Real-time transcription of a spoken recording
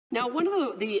Now, one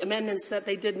of the amendments that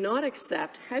they did not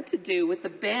accept had to do with the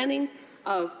banning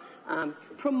of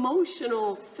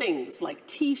promotional things like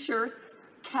T-shirts,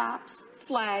 caps,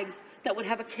 flags that would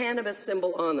have a cannabis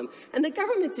symbol on them. And the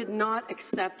government did not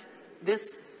accept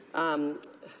this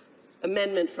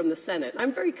amendment from the Senate.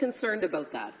 I'm very concerned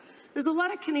about that. There's a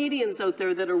lot of Canadians out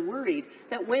there that are worried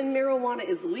that when marijuana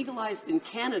is legalized in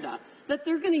Canada, that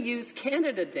they're going to use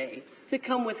Canada Day to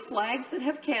come with flags that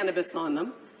have cannabis on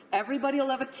them. Everybody will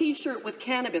have a T-shirt with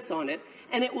cannabis on it,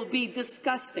 and it will be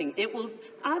disgusting. It will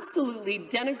absolutely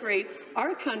denigrate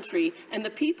our country and the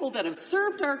people that have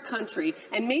served our country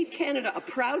and made Canada a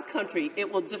proud country.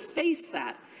 It will deface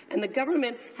that. And the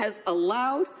government has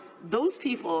allowed those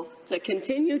people to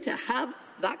continue to have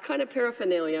that kind of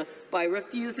paraphernalia by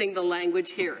refusing the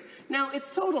language here. Now, it's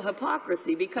total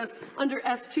hypocrisy because under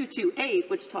S228,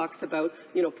 which talks about,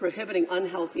 prohibiting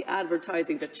unhealthy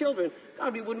advertising to children,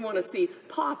 God, we wouldn't want to see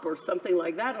pop or something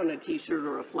like that on a T-shirt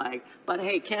or a flag. But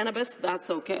hey, cannabis,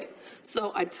 that's okay.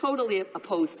 So I'm totally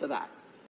opposed to that.